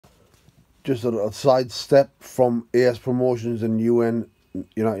Just a side step from AS Promotions and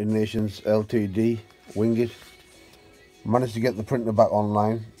United Nations Ltd. Wingate. Managed to get the printer back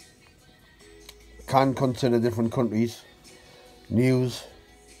online. Can consider different countries. News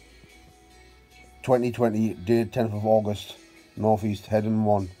 2020, date 10th of August, Northeast, heading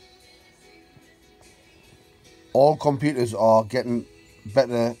 1. All computers are getting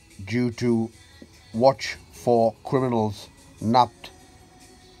better due to watch for criminals. NAP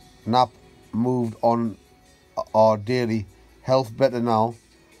moved on our daily health better now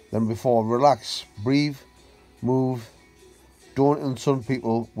than before. Relax, breathe, move. Don't insult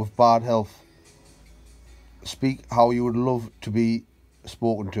people with bad health. Speak how you would love to be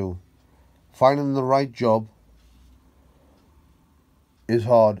spoken to. Finding the right job is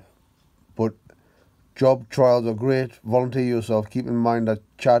hard, but job trials are great. Volunteer yourself. Keep in mind that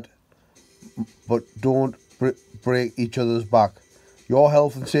chat, but don't break each other's back. Your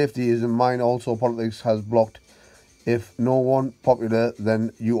health and safety is in mind. Also, politics has blocked. If no one popular,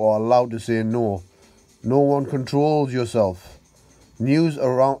 then you are allowed to say no. No one controls yourself. News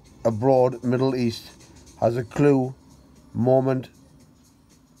around abroad, Middle East, has a clue moment.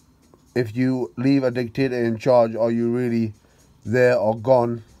 If you leave a dictator in charge, are you really there or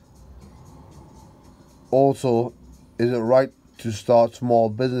gone? Also, is it right to start small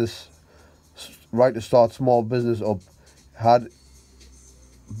business? Right to start small business up?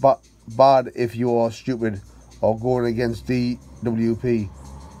 Bad if you are stupid or going against DWP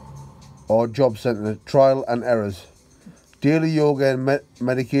or job centre. Trial and errors. Daily yoga and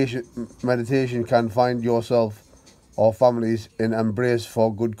meditation can find yourself or families in embrace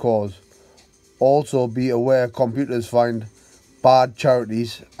for good cause. Also be aware computers find bad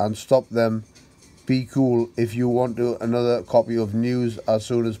charities and stop them. Be cool if you want another copy of news as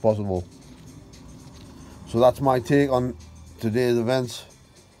soon as possible. So that's my take on today's events.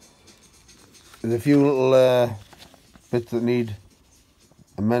 There's a few little bits that need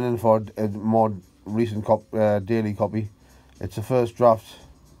amending for a more recent daily copy. It's a first draft,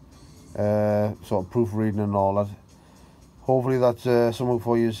 sort of proofreading and all that. Hopefully that's something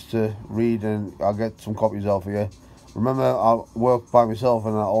for you to read, and I'll get some copies out for you. Remember, I work by myself,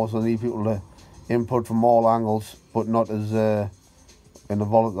 and I also need people to input from all angles, but not as in a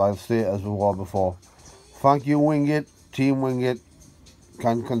volatile state as we were before. Thank you, Wingate. Team Wingate.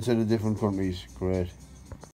 Can consider different countries. Great.